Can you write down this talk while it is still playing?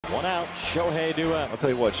One out, Shohei do it. I'll tell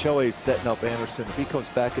you what, Shohei's setting up Anderson. If he comes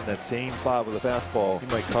back in that same spot with a fastball, he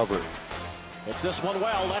might cover it. It's this one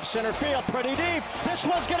well, left center field, pretty deep. This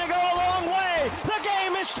one's gonna go a long way. The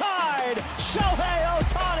game is tied. Shohei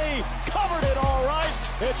Ohtani covered it all right.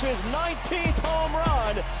 It's his 19th home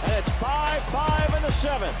run, and it's 5-5 in the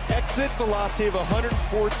 7th. Exit velocity of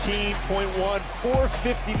 114.1,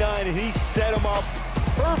 459, and he set him up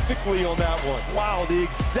perfectly on that one. Wow, the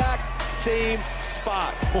exact same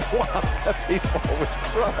spot. Wow, that baseball was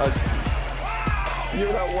crushed. You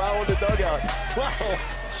hear that wow in the dugout. Wow.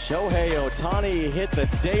 Shohei Ohtani hit the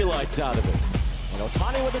daylights out of it. And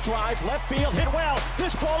Ohtani with a drive, left field, hit well.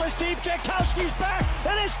 This ball is deep, Jankowski's back,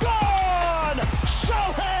 and it's gone!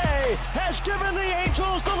 Shohei has given the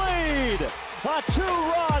Angels the lead. A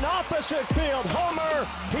 2-run opposite field homer.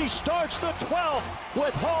 He starts the 12th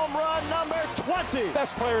with home run number 20.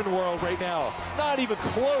 Best player in the world right now. Not even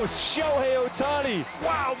close. Shohei Ohtani.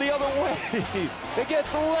 Wow, the other way.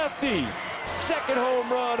 Against the lefty. Second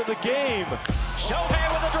home run of the game. Shohei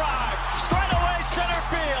with a drive. Straight away center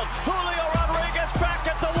field. Julio Rodriguez back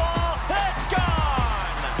at the wall. It's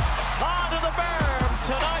gone. Onto the berm.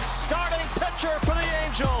 Tonight's starting pitcher for the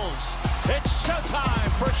Angels. It's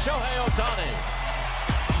showtime for Shohei Ohtani.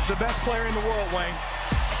 He's the best player in the world, Wayne.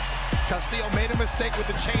 Castillo made a mistake with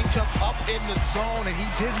the changeup up in the zone, and he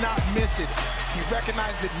did not miss it. He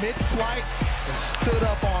recognized it mid-flight and stood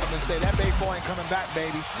up on him and said, that baseball ain't coming back,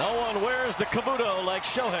 baby. No one wears the kabuto like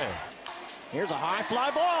Shohei. Here's a high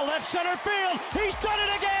fly ball, left center field. He's done it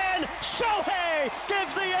again. Shohei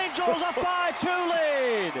gives the Angels a 5-2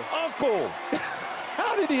 lead. Uncle,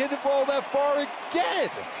 how did he hit the ball that far again?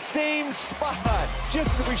 Same spot.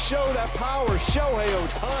 Just as we show that power, Shohei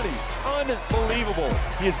Ohtani. Unbelievable.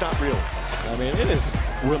 He is not real. I mean, it is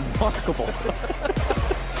remarkable.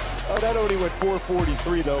 Oh, that only went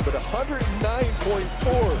 443 though, but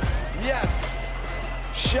 109.4. Yes,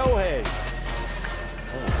 Shohei.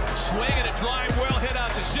 Swing and a drive well hit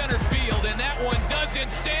out to center field, and that one doesn't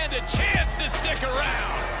stand a chance to stick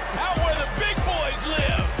around. Out where the big boys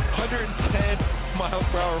live. 110 miles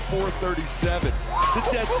per hour, 437. The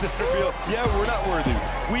dead center field. Yeah, we're not worthy.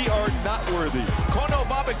 We are not worthy. Kono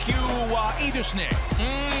barbecue idusne.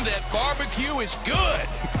 That barbecue is good.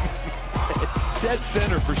 Dead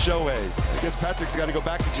center for Shohei. I guess Patrick's got to go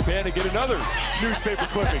back to Japan and get another newspaper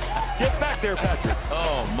clipping. Get back there, Patrick.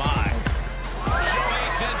 Oh, my. Shohei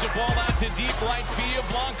sends a ball out to deep right field.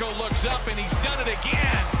 Blanco looks up, and he's done it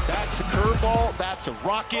again. That's a curveball. That's a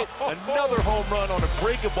rocket. Another home run on a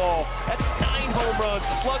breaking ball. That's 9 home runs,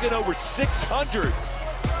 slugging over 600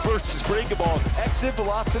 versus breaking ball. Exit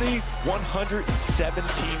velocity,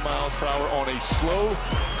 117 miles per hour on a slow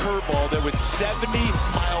curveball that was 70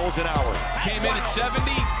 miles an hour. Came in at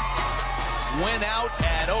 70, went out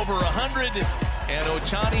at over 100. And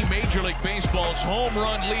Ohtani, Major League Baseball's home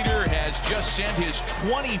run leader, has just sent his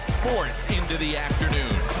 24th into the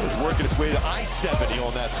afternoon. He's working his way to I-70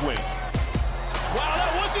 on that swing. Wow,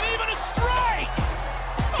 that wasn't even a strike!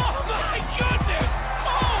 Oh, my goodness!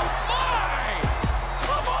 Oh, my!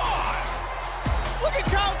 Come on! Look at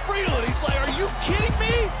Kyle Freeland. He's like, are you kidding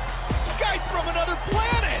me? This guy's from another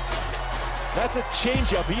planet! That's a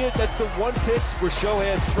changeup. That's the one pitch where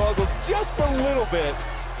Shohei has struggled just a little bit.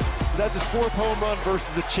 That's his 4th home run versus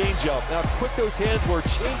a changeup. Now, quick those hands were a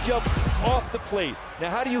changeup off the plate. Now,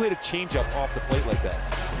 how do you hit a changeup off the plate like that?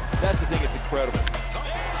 That's the thing that's incredible.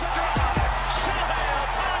 There's a drive. Shohei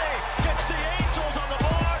Ohtani gets the Angels on the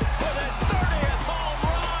board with his 30th home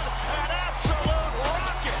run. An absolute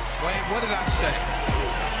rocket. Wayne, what did I say?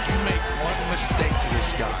 You make one mistake to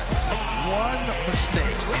this guy. One mistake.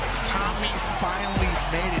 And Tommy finally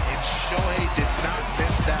made it, and Shohei did not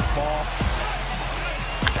miss that ball.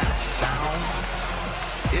 That sound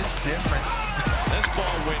is different. This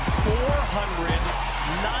ball went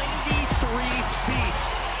 493 feet.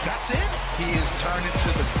 That's it. He has turned into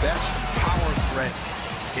the best power threat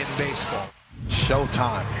in baseball.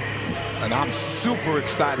 Showtime. And I'm super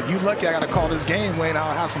excited. You lucky I got to call this game, Wayne.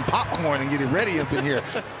 I'll have some popcorn and get it ready up in here.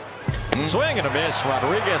 Swing and a miss.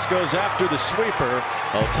 Rodriguez goes after the sweeper.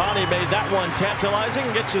 Ohtani made that one tantalizing,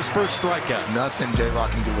 gets his first strikeout. Nothing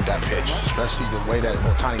J-Rock can do with that pitch, especially the way that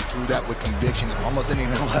Ohtani threw that with conviction. Almost ending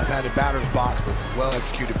in the left-handed batter's box, but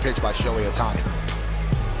well-executed pitch by Shohei Ohtani.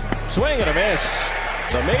 Swing and a miss.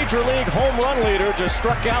 The Major League home run leader just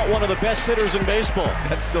struck out one of the best hitters in baseball.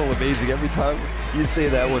 That's still amazing. Every time you say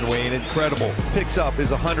that one, Wayne, incredible. Picks up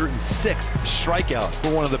his 106th strikeout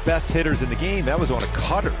for one of the best hitters in the game. That was on a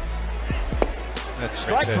cutter.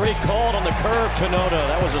 Strike 3 called on the curve to Noda.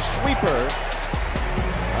 That was a sweeper.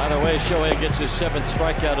 Either way, Shohei gets his 7th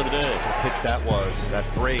strikeout of the day. The pitch that was, that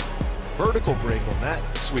break. vertical break on that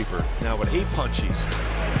sweeper. Now with 8 punchies.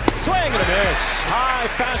 Swing and a miss. High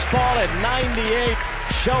fastball at 98.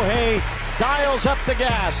 Shohei dials up the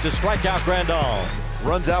gas to strike out Grandal.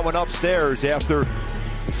 Runs that one upstairs after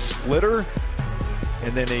a splitter,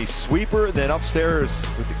 and then a sweeper, and then upstairs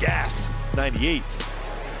with the gas. 98.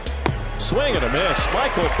 Swing and a miss.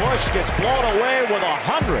 Michael Busch gets blown away with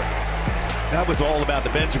 100. That was all about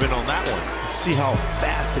the Benjamin on that one. See how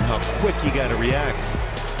fast and how quick you got to react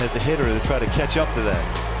as a hitter to try to catch up to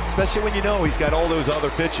that. Especially when you know he's got all those other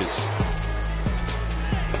pitches.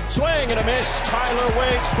 Swing and a miss. Tyler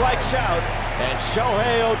Wade strikes out. And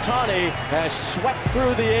Shohei Ohtani has swept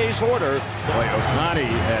through the A's order. Boy, Ohtani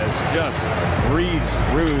has just breezed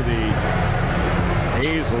through the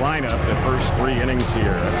A's lineup the first 3 innings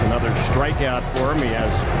here. That's another strikeout for him. He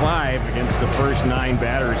has 5 against the first 9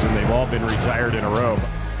 batters, and they've all been retired in a row.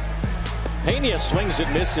 Pena swings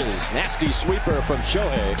and misses. Nasty sweeper from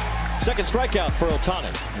Shohei. Second strikeout for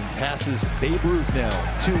Ohtani. And passes Babe Ruth now.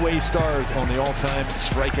 2-way stars on the all-time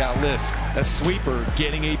strikeout list. That sweeper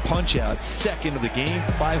getting a punch-out. Second of the game.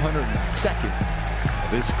 502nd of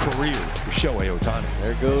his career for Shohei Ohtani.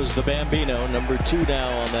 There goes the Bambino, number 2 now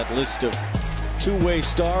on that list of 2-way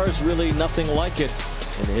stars. Really nothing like it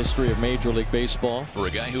in the history of Major League Baseball. For a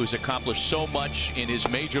guy who has accomplished so much in his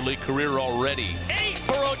Major League career already. 8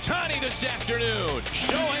 for Ohtani this afternoon.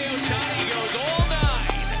 Shohei Ohtani goes all 9.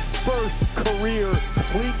 First career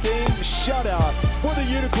complete game shutout for the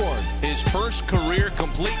Unicorn. His first career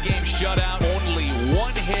complete game shutout. Only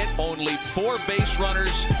 1 hit, only 4 base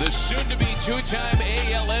runners. The soon-to-be 2-time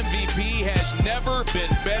AL MVP has never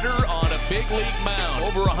been better on a big league mound.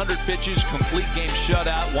 Over 100 pitches, complete game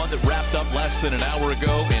shutout. One that wrapped up less than an hour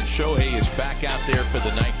ago, and Shohei is back out there for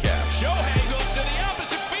the nightcap. Shohei goes to the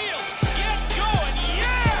opposite field. Get going,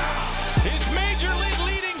 yeah! His Major League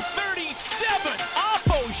leading 37.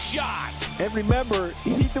 Shot. And remember,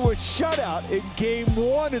 he threw a shutout in game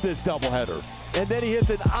 1 of this doubleheader. And then he hits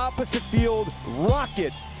an opposite field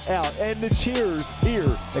rocket out. And the cheers here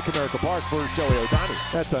at Comerica Park for Shohei Ohtani.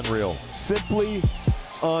 That's unreal. Simply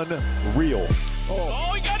unreal.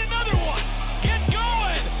 Oh, he got another one. Get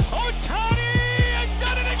going. Ohtani has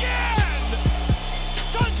done it again.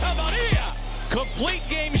 Santa Maria. Complete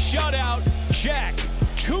game shutout. Check.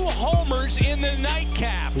 2 homers in the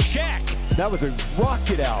nightcap. Check. That was a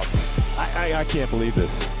rocket out. I can't believe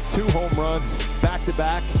this. 2 home runs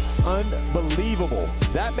back-to-back. Unbelievable.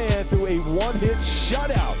 That man threw a 1-hit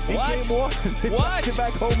shutout in game 1. What?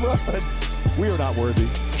 Back-to-back home runs. We are not worthy.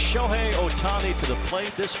 Shohei Ohtani to the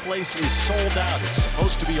plate. This place is sold out. It's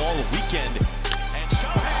supposed to be all weekend. And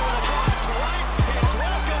Shohei with a drive to right. He's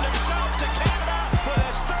welcomed himself to Canada with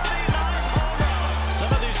his 39th home run.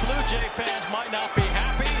 Some of these Blue Jay fans might not be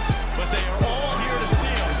happy, but they are all here to see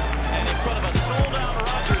him. And in front of a sold-out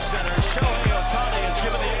Rogers Center, Shohei Ohtani has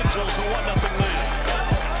given the Angels a 1-0 lead.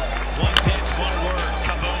 1 pitch, 1 word,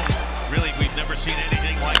 kaboom. Really, we've never seen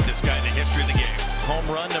anything like this guy in the history of the game. Home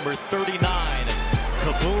run number 39.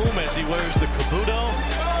 Kaboom as he wears the kabuto.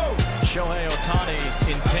 Shohei Ohtani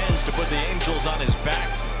intends to put the Angels on his back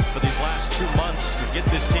for these last 2 months to get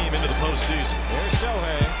this team into the postseason. There's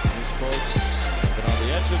Shohei. These folks have been on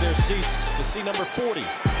the edge of their seats to see number 40.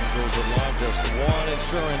 Angels would love just 1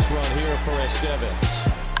 insurance run here for Estevez.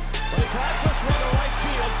 But he drives this one to right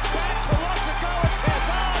field. Back to Luxago's catch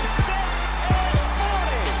on. This is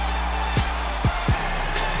 40.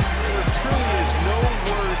 There truly is no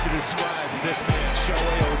words to describe this man,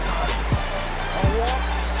 Shohei Ohtani. A walk,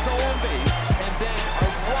 stolen base, and then a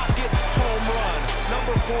rocket home run.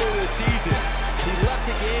 Number 4 of the season. He left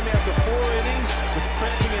the game after 4 innings with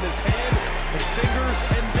cramping in his hand and fingers,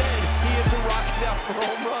 and then he hits a rocket out for a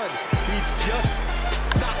home run. He's just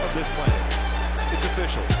not of this planet. It's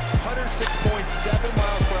official. 106.7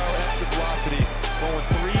 miles per hour exit velocity, going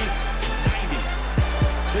 390.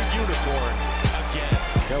 The Unicorn again.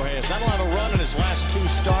 Shohei has not allowed a run in his last 2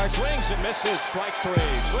 starts. Swings and misses, strike 3.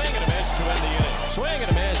 Swing and a miss to end the inning. Swing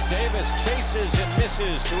and a miss. Davis chases and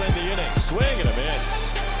misses to end the inning. Swing and a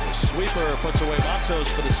miss. The sweeper puts away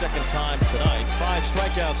Matos for the 2nd time tonight. 5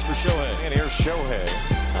 strikeouts for Shohei. And here's Shohei.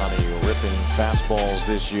 Ohtani ripping fastballs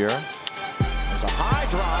this year. There's a high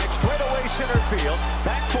drive, straight away center field.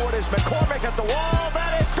 Back for it is McCormick at the wall.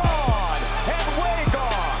 That is gone. And way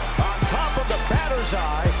gone. On top of the batter's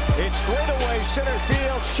eye. It's straight away center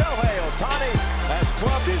field. Shohei Ohtani has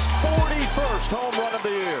clubbed his 41st home run of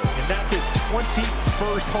the year. And that's his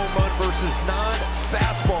 21st home run versus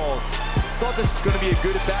non-fastballs. Thought this was going to be a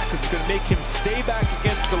good at-bat because it's going to make him stay back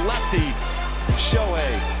against the lefty.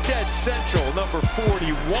 Shohei, dead central, number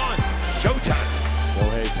 41. Showtime.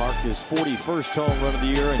 Shohei parked his 41st home run of the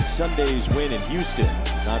year in Sunday's win in Houston.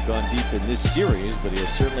 Not gone deep in this series, but he has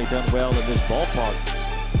certainly done well in this ballpark.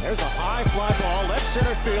 There's a high fly ball, left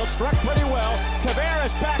center field, struck pretty well. Tavares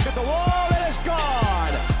back at the wall, and it's gone!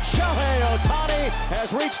 Shohei Ohtani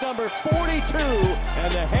has reached number 42, and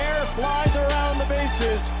the hair flies around the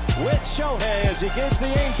bases with Shohei as he gives the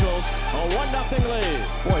Angels a 1-0 lead.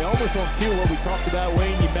 Boy, almost on cue what we talked about,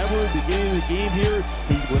 Wayne. You remember at the beginning of the game here,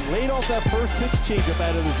 he when laid off that first pitch changeup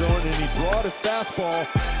out of the zone, and he brought a fastball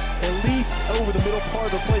at least over the middle part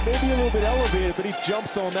of the plate, maybe a little bit elevated, but he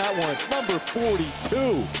jumps on that one. Number 42.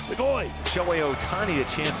 Segoy. Shohei Ohtani a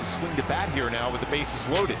chance to swing the bat here now with the bases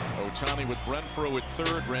loaded. Ohtani with Renfroe at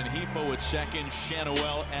third, Rengifo at second,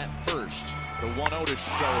 Shanuel at first. The 1-0 to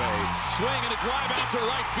Shohei. Swing and a drive out to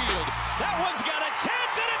right field. That one's got a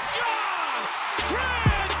chance and it's gone!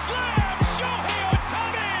 Grand slam, Shohei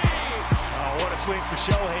Ohtani! Oh, what a swing for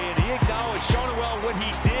Shohei, and he acknowledged Shanuel what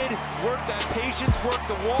he did, worked that patience, worked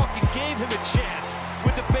the walk, and gave him a chance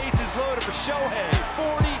with the bases loaded for Shohei.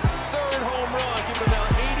 43rd home run, giving him now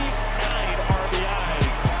 89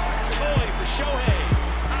 RBIs. Segoy for Shohei.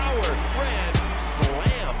 Our grand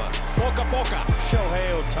slam. Boca. Shohei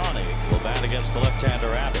Ohtani will bat against the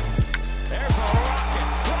left-hander Abbott. There's a rocket.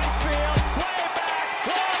 Right field. Way back.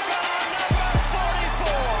 Long gone. Number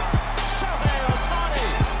 44. Shohei Ohtani.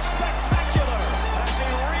 Spectacular as he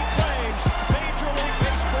reclaims Major League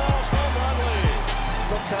Baseball's home run lead.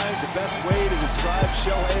 Sometimes the best way to describe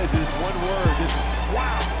Shohei is this one word, just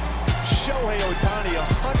wow. Shohei Ohtani,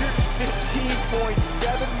 115.7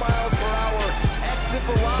 miles per hour exit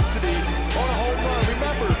velocity on a home run.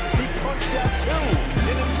 Remember, he punched out 2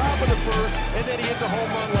 in the top of the first, and then he hit the home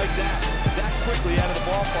run like that quickly out of the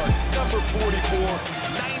ballpark. Number 44,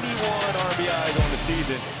 91 RBIs on the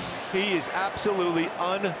season. He is absolutely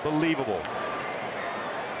unbelievable.